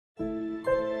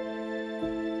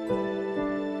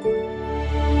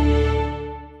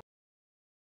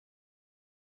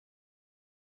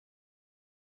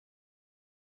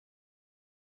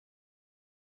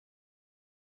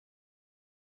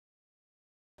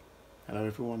Hello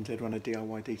everyone, ZedRunner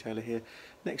DIY Detailer here.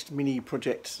 Next mini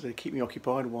project to keep me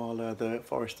occupied while the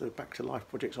Forester Back to Life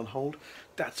project's on hold.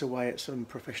 That's away at some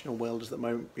professional welders at the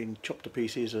moment, being chopped to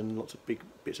pieces and lots of big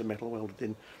bits of metal welded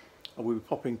in. We'll be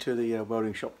popping to the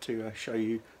welding shop to show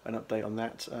you an update on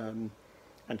that and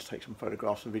to take some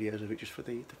photographs and videos of it just for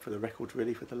the records,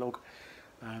 really, for the log.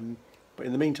 But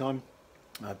in the meantime,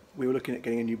 we were looking at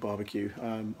getting a new barbecue.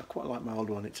 I quite like my old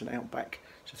one. It's an Outback.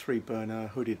 It's a 3-burner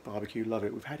hooded barbecue. Love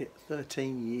it. We've had it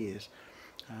 13 years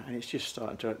and it's just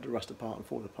starting to rust apart and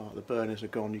fall apart. The burners are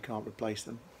gone. You can't replace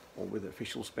them or with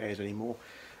official spares anymore.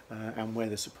 And where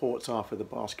the supports are for the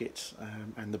baskets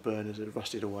and the burners have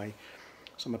rusted away.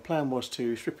 So my plan was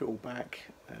to strip it all back,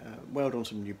 weld on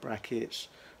some new brackets,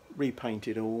 repaint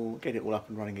it all, get it all up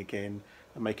and running again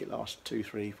and make it last 2,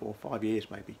 3, 4, 5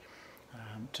 years maybe.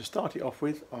 To start it off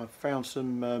with, I've found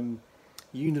some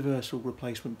universal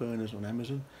replacement burners on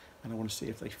Amazon and I want to see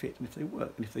if they fit and if they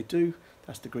work, and if they do,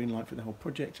 that's the green light for the whole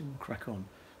project and we'll crack on.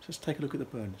 So let's take a look at the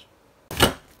burners.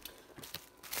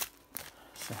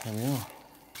 So here we are.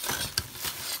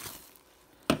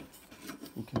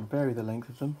 You can vary the length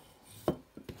of them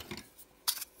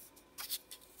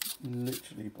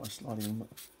literally by sliding them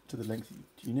to the length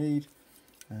that you need.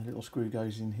 A little screw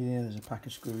goes in here, there's a pack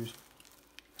of screws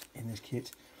in this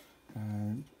kit,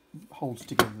 holds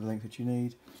together the length that you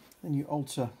need. Then you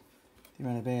alter the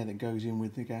amount of air that goes in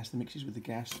with the gas, that mixes with the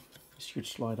gas. This should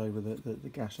slide over the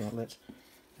gas outlet.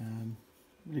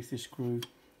 Release this screw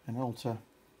and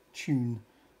tune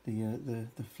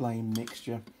the flame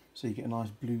mixture so you get a nice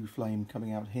blue flame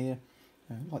coming out here,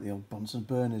 like the old Bunsen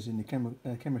burners in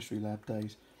the chemistry lab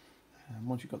days.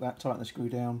 Once you've got that, tighten the screw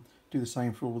down, do the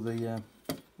same for all the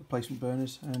replacement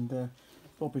burners, and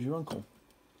Bob is your uncle.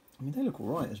 I mean, they look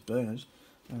alright as burners.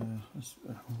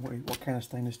 What can a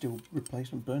stainless steel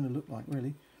replacement burner look like,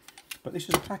 really? But this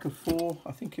is a pack of 4.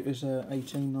 I think it was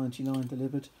 $18.99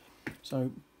 delivered,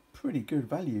 so pretty good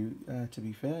value to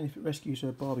be fair. If it rescues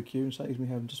a barbecue and saves me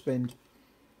having to spend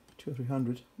 $200 or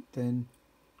 $300, then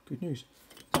good news.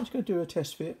 So I'm just going to do a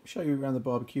test fit, show you around the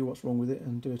barbecue what's wrong with it,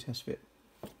 and do a test fit.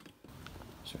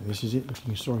 So this is it,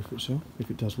 looking sorry for itself.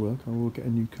 If it does work, I will get a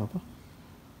new cover.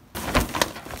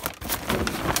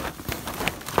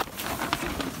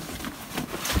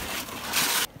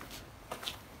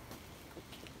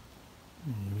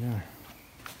 There we go.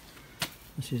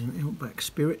 This is an Outback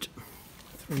Spirit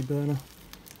 3-burner.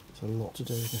 It's a lot to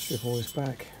do. You can strip all this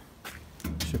back,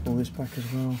 strip all this back as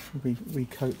well,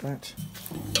 recoat that.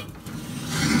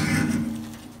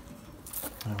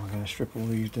 Now we're going to strip all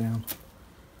these down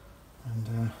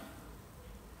and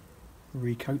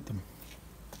recoat them.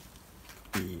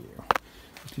 Yeah.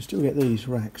 You can still get these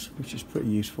racks, which is pretty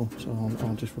useful, so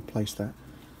I'll just replace that,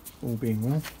 all being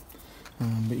well.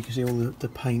 But you can see all the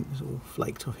paint is all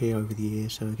flaked off here over the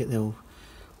years, so get the old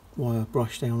wire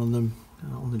brush down on them,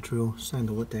 on the drill,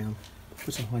 sand all it down,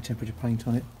 put some high temperature paint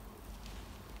on it.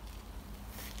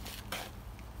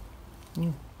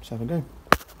 Let's have a go.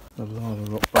 The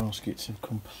lava rock baskets have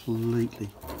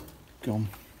completely gone.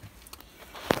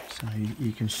 So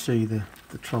you can see the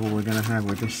trouble we're going to have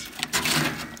with this.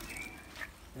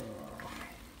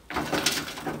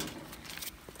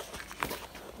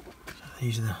 So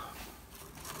these are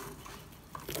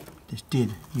this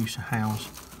did used to house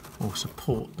or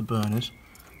support the burners,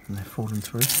 and they've fallen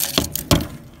through.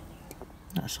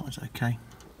 That side's okay.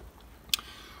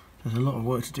 There's a lot of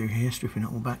work to do here, stripping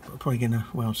it all back, but I'm probably going to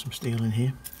weld some steel in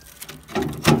here.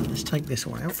 Let's take this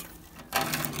one out.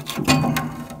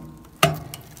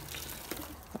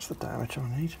 That's the diameter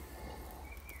I need.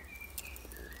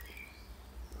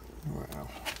 Wow.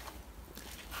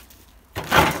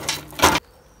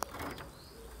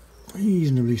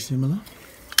 Reasonably similar.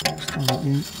 Start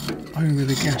in over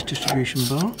the gas distribution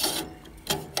bar,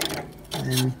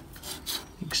 and then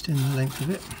extend the length of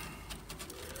it.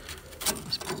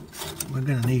 We're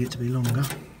going to need it to be longer.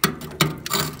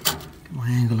 Get my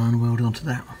angle iron welded onto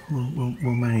that.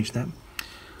 We'll manage that.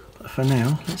 But for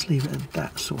now, let's leave it at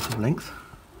that sort of length.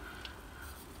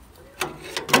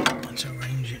 Let's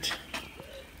arrange it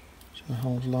so the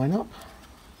holes line up.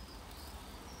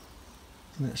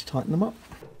 And let's tighten them up.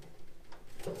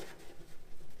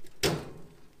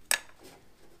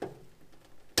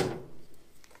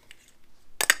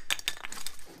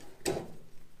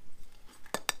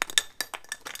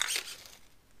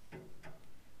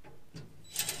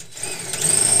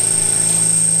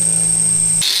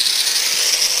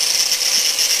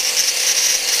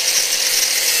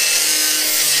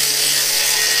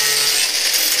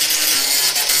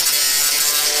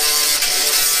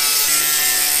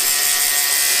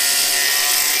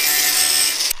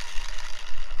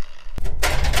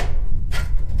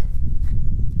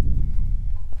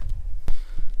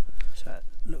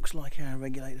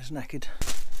 regulator's knackered.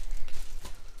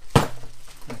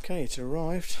 Okay, it's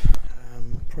arrived.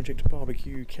 Project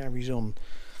Barbecue carries on.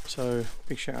 So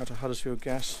big shout out to Huddersfield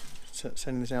Gas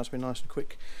sending this out to me nice and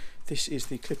quick. This is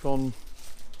the clip-on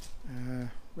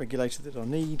regulator that I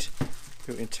need.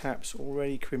 Built-in taps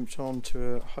already crimped on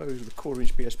to a hose with a 1/4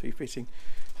 inch BSP fitting.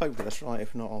 Hopefully that's right,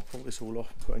 if not I'll pull this all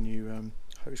off and put a new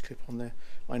hose clip on there.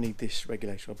 I need this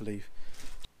regulator, I believe.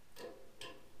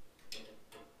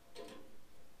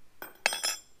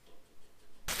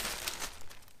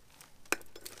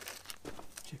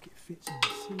 Check it fits in the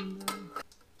cylinder.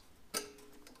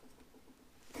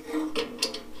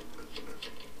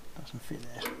 Doesn't fit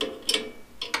there.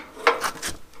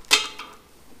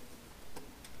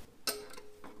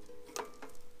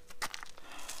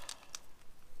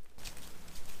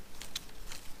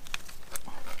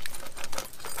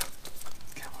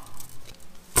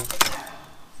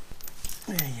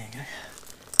 There you go.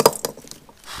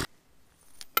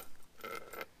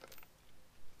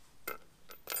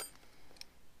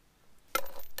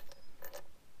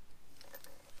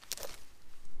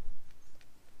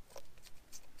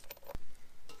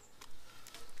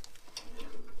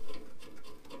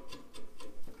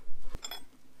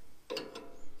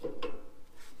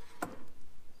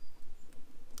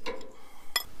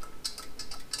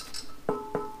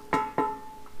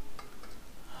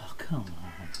 Oh, come on.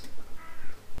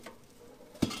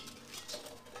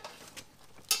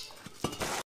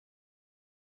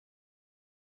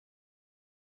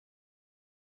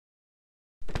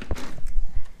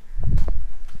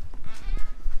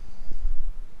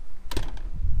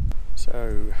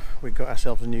 So we've got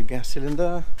ourselves a new gas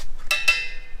cylinder.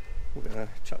 We're going to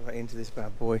chuck that into this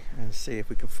bad boy and see if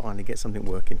we can finally get something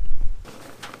working.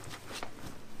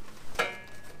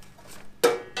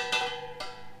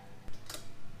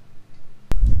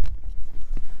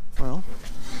 Well,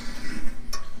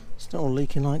 it's not all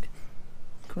leaking like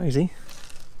crazy.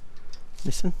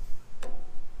 Listen.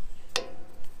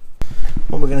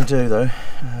 What we're going to do though,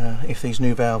 if these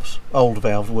new valves, old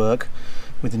valves work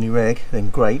with the new reg, then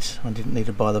great. I didn't need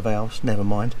to buy the valves, never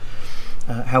mind.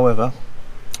 However,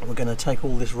 we're going to take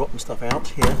all this rotten stuff out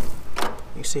here.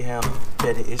 You see how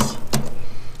dead it is,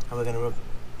 and we're going to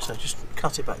so just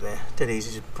cut it back there. Dead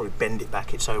easy to probably bend it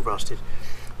back, it's so rusted.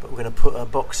 But we're going to put a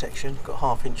box section, got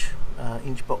a 1/2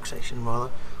 inch box section rather,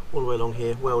 all the way along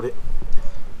here. Weld it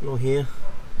along here,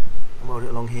 and weld it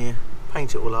along here.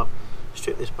 Paint it all up.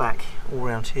 Strip this back all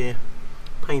around here.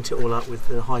 Paint it all up with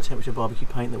the high temperature barbecue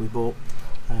paint that we bought.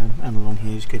 And along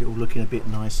here, just get it all looking a bit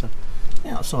nicer. The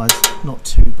outside's not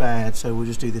too bad, so we'll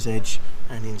just do this edge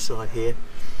and inside here.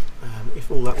 If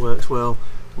all that works well,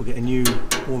 we'll get a new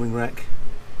warming rack,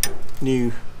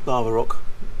 new lava rock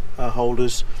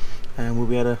holders, and we'll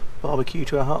be able to barbecue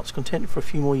to our heart's content for a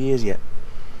few more years yet.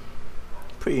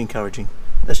 Pretty encouraging.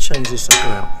 Let's change this sucker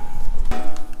out.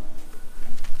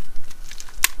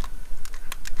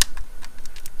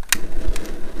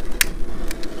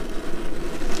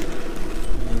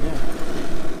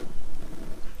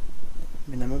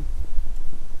 Minimum.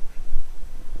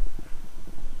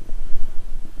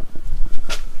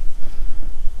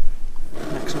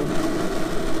 Maximum.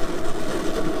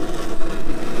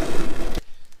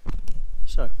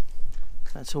 So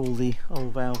that's all the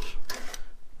old valves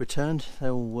returned. They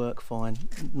all work fine,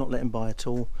 not letting by at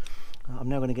all. I'm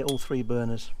now going to get all 3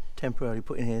 burners temporarily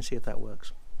put in here and see if that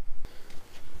works.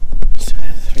 So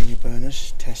the 3 new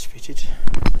burners test fitted.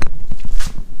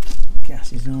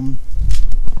 Gas is on.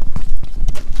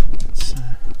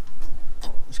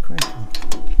 Let's crank on.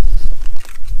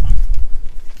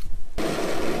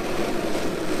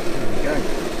 There we go.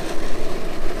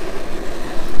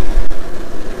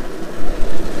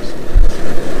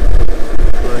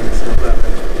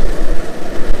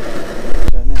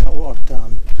 So now what I've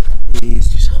done is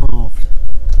just halved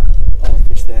the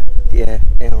orifice there, the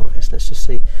air orifice. Let's just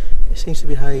see. It seems to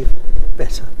behave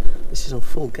better. This is on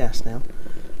full gas now.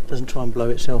 It doesn't try and blow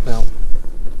itself out.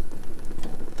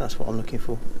 That's what I'm looking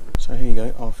for. So here you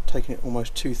go, I've taken it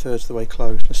almost 2/3 of the way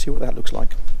closed. Let's see what that looks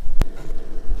like.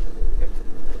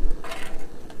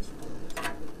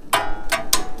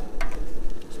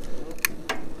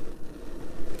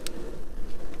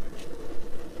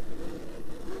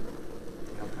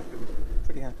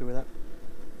 Pretty happy with that.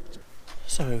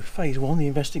 So phase 1, the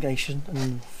investigation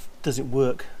and does it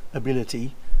work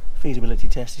feasibility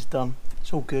test is done.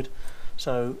 It's all good.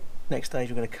 So next stage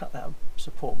we're going to cut that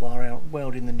support bar out,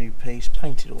 weld in the new piece,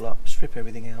 paint it all up, strip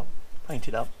everything out, paint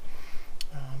it up,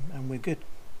 and we're good.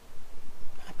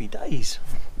 Happy days.